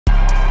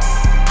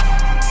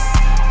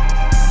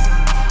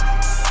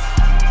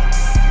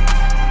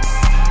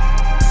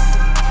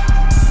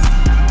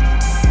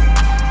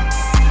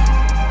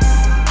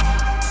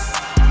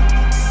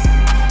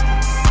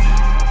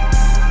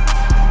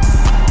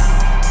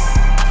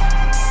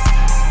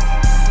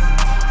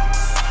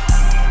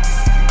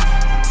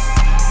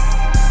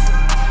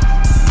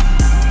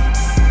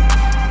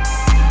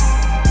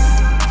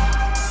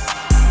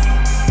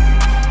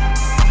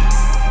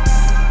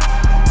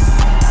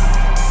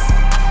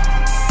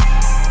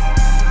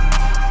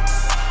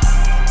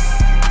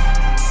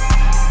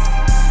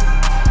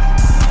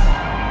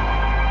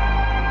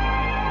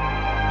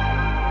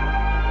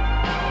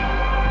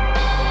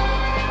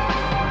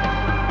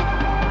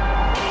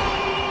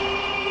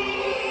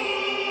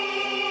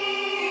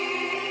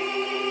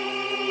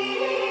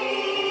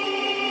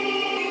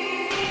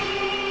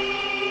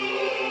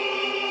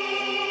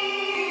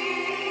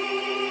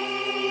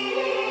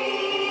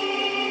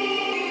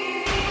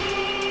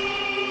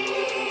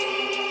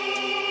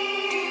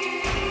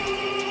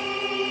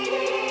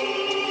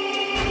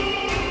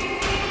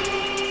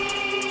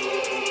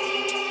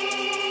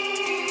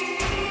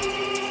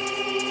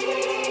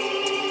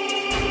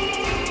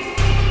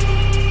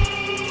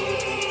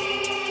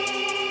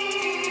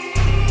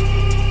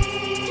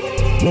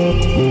Okay,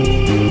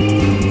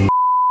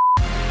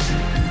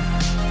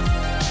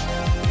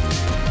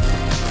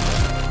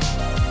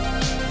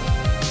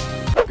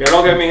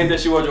 don't get me hit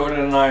this shit, Jordan,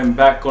 and I am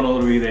back on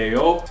another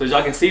video. So as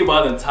y'all can see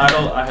by the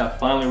title, I have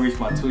finally reached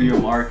my 2-year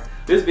mark.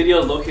 This video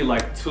is low-key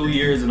like 2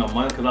 years and a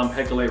month because I'm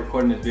hecka late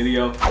recording this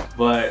video,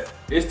 but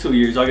it's 2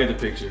 years, y'all get the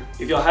picture.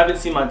 If y'all haven't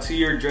seen my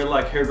 2-year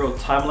dreadlock hair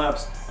growth time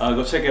lapse,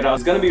 go check it out.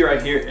 It's gonna be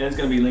right here and it's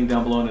gonna be linked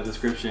down below in the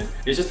description.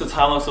 It's just the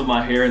time lapse of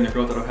my hair and the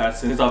growth that I've had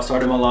since I've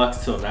started my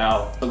locks till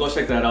now. So go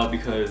check that out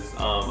because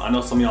I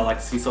know some of y'all like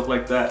to see stuff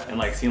like that and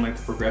like seeing like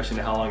the progression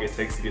and how long it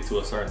takes to get to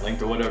a certain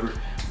length or whatever.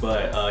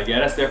 But yeah,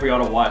 that's there for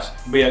y'all to watch.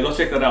 But yeah, go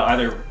check that out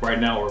either right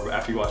now or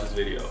after you watch this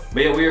video.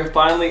 But yeah, we are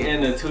finally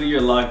in the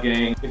 2-year lock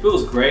gang. It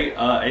feels great.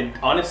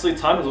 Honestly,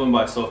 time is going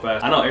by so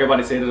fast. I know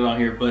everybody said it on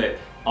here, but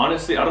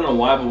honestly, I don't know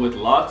why, but with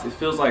locks, it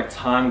feels like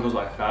time goes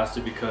by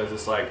faster because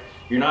it's like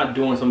you're not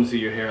doing something to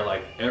your hair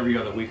like every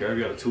other week or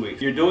every other 2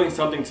 weeks. You're doing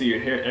something to your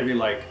hair every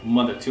like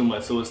month or 2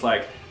 months. So it's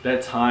like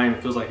that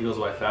time feels like it goes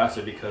by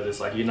faster because it's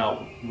like you're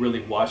not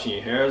really washing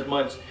your hair as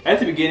much.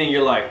 At the beginning,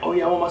 you're like, oh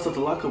yeah, I want myself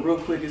to lock up real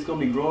quick. It's gonna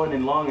be growing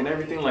and long and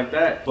everything like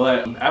that.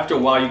 But after a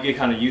while, you get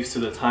kind of used to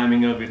the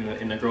timing of it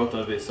and the growth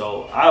of it.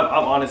 So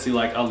I'm honestly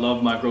like, I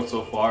love my growth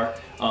so far.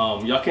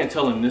 Y'all can't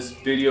tell in this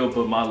video,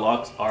 but my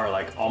locks are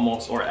like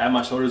almost or at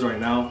my shoulders right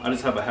now. I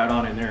just have a hat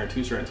on in there and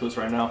two-shirt and twists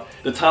right now.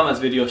 The time-lapse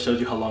video shows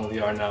you how long they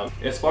are now.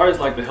 As far as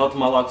like the health of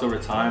my locks over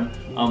time,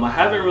 I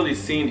haven't really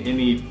seen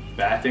any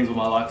bad things with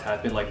my locks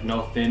happen, like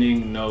no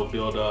thinning, no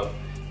buildup,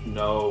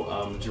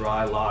 no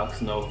dry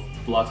locks, no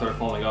locks that are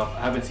falling off.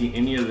 I haven't seen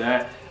any of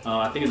that.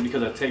 I think it's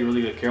because I take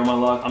really good care of my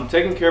locks. I'm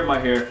taking care of my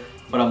hair,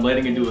 but I'm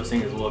letting it do its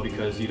thing as well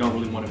because you don't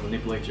really want to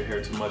manipulate your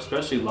hair too much,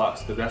 especially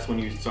locks, because that's when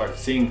you start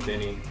seeing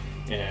thinning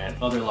and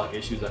other lock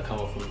issues that come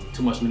up from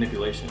too much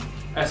manipulation.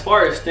 As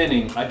far as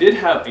thinning, I did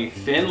have a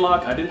thin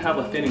lock. I didn't have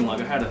a thinning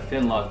lock. I had a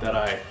thin lock that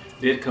I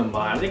did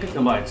combine. I think I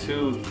combined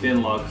 2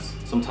 thin locks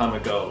some time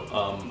ago.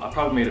 I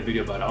probably made a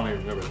video about it. I don't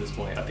even remember at this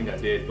point. I think I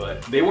did,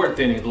 but they weren't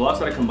thinning. The locks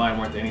that I combined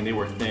weren't thinning. They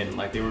were thin.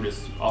 Like they were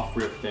just off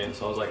rip thin.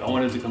 So I was like, I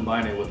wanted to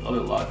combine it with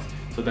other locks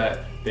so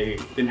that they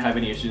didn't have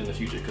any issues in the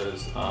future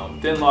because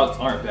thin locks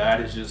aren't bad.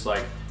 It's just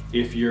like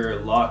if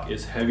your lock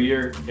is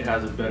heavier, it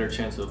has a better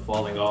chance of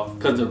falling off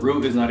because the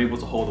root is not able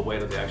to hold the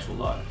weight of the actual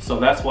lock. So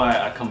that's why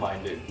I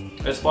combined it.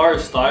 As far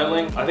as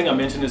styling, I think I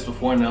mentioned this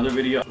before in another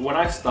video. When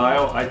I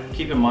style, I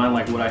keep in mind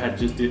like what I had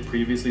just did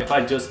previously. If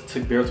I just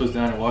took bare twists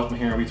down and washed my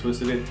hair and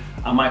retwisted it,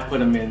 I might put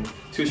them in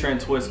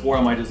two-strand twists or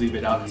I might just leave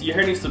it out. Your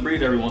hair needs to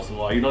breathe every once in a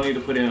while. You don't need to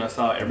put it in a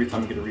style every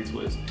time you get a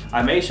retwist.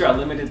 I made sure I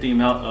limited the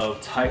amount of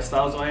tight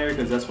styles on my hair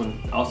because that's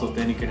when also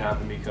thinning can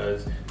happen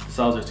because the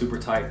styles are super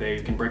tight. They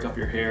can break up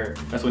your hair.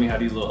 That's when you have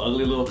these little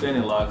ugly little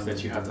thinning locks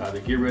that you have to either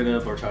get rid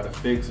of or try to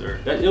fix.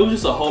 It was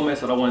just a whole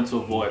mess that I wanted to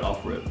avoid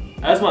off rip.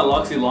 As my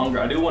locks get longer,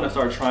 I do want to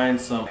start trying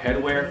some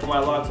headwear for my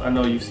locks. I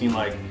know you've seen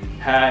like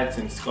hats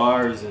and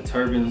scarves and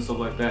turbans and stuff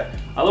like that.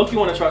 I low-key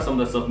want to try some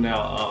of that stuff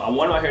now. I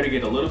want my hair to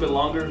get a little bit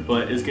longer,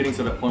 but it's getting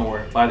to the point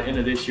where by the end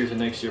of this year to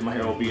next year, my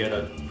hair will be at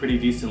a pretty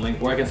decent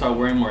length where I can start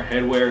wearing more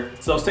headwear.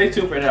 So stay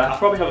tuned for that. I'll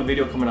probably have a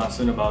video coming out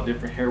soon about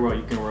different hairwear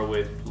you can wear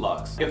with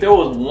locks. If there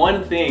was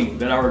one thing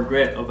that I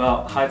regret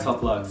about high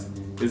top locks,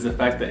 is the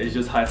fact that it's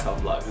just high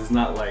top locks. It's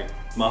not like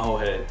my whole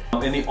head.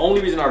 And the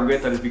only reason I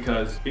regret that is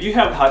because if you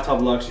have high top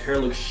locks, your hair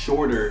looks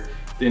shorter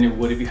than it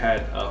would if you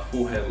had a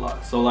full head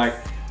lock. So like,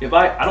 if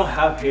I don't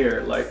have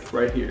hair like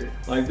right here,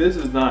 like this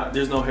is not,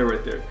 there's no hair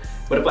right there.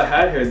 But if I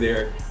had hair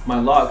there, my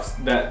locks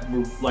that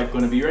were like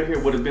gonna be right here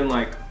would have been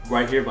like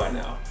right here by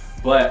now.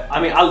 But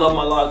I mean, I love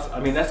my locks. I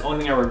mean, that's the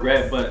only thing I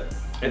regret, but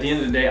at the end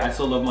of the day, I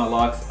still love my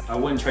locks. I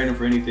wouldn't trade them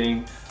for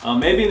anything.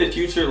 Maybe in the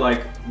future,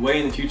 like way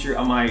in the future,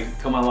 I might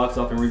cut my locks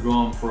off and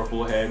regrow them for a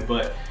full head.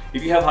 But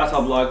if you have high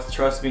top locks,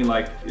 trust me,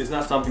 like it's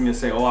not something to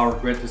say, oh, I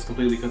regret this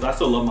completely, because I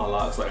still love my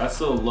locks. Like I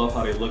still love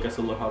how they look. I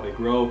still love how they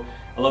grow.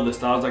 I love the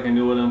styles I can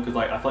do with them because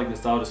like I feel like the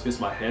style just fits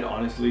my head,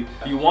 honestly.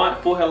 If you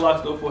want full head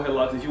locks, go full head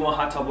locks. If you want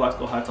high top locks,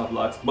 go high top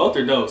locks. Both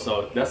are dope,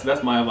 so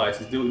that's my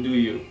advice, is do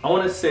you. I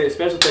want to say a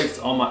special thanks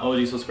to all my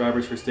OG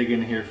subscribers for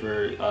sticking in here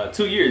for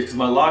 2 years, because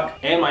my lock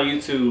and my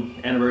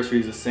YouTube anniversary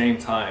is the same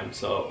time.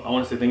 So I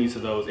want to say thank you to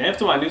those, and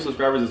to my new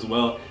subscribers as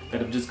well that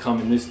have just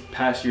come in this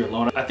past year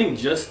alone. I think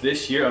just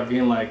this year I've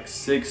gained like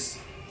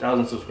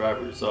 6,000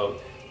 subscribers, so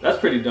that's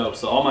pretty dope.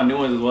 So all my new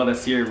ones as well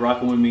that's here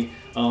rocking with me.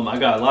 I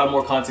got a lot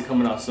more content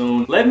coming out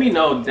soon. Let me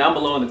know down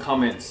below in the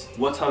comments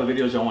what type of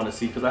videos y'all want to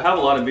see, because I have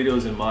a lot of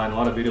videos in mind, a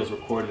lot of videos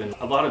recorded, and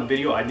a lot of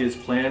video ideas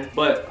planned,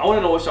 but I want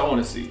to know what y'all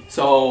want to see.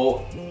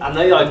 So I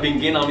know y'all have been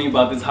getting on me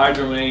about this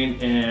Hydra Mane,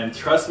 and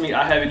trust me,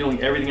 I have been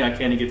doing everything I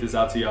can to get this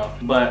out to y'all.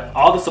 But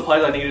all the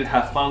supplies I needed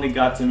have finally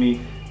got to me.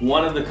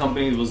 One of the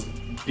companies was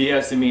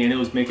BSing me and it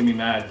was making me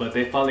mad, but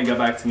they finally got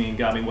back to me and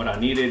got me what I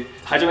needed.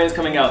 Hydra Mane is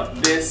coming out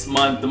this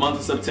month, the month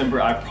of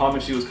September. I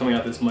promise you it's coming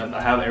out this month.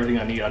 I have everything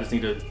I need. I just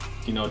need to,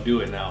 you know,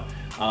 do it now.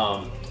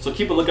 So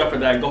keep a lookout for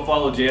that. Go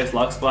follow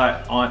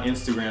JSLockspot on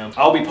Instagram.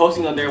 I'll be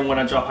posting on there when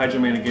I drop Hydro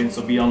Man again,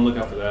 so be on the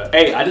lookout for that.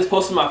 Hey, I just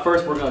posted my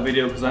first workout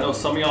video because I know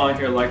some of y'all in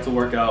here like to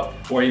work out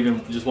or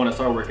even just want to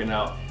start working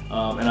out.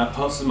 And I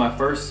posted my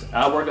first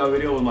ab workout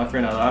video with my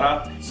friend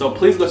Alara. So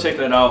please go check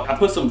that out. I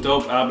put some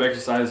dope ab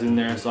exercises in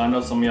there, so I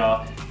know some of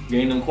y'all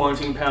gained them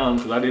quarantine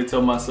pounds, because I did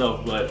tell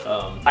myself, but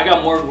I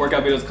got more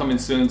workout videos coming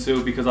soon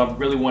too, because I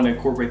really want to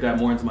incorporate that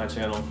more into my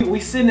channel. We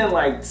sitting at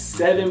like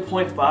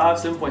 7.5,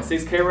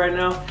 7.6K right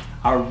now.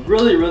 I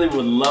really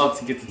would love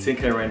to get to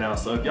 10K right now.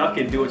 So if y'all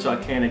can do what y'all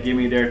can to get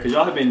me there, because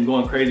y'all have been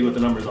going crazy with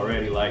the numbers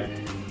already. Like,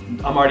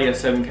 I'm already at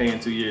 7K in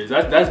 2 years.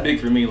 That's big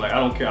for me. Like, I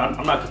don't care.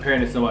 I'm not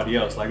comparing it to somebody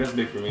else. Like, that's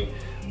big for me.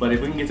 But if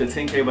we can get to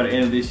 10K by the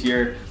end of this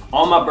year,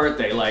 on my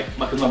birthday, like,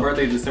 because my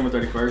birthday is December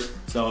 31st,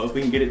 so if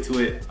we can get it to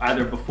it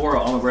either before or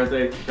on my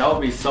birthday, that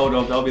would be so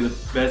dope. That would be the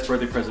best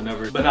birthday present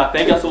ever. But now,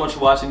 thank y'all so much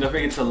for watching. Don't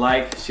forget to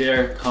like,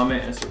 share,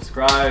 comment, and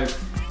subscribe.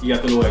 You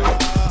got the way.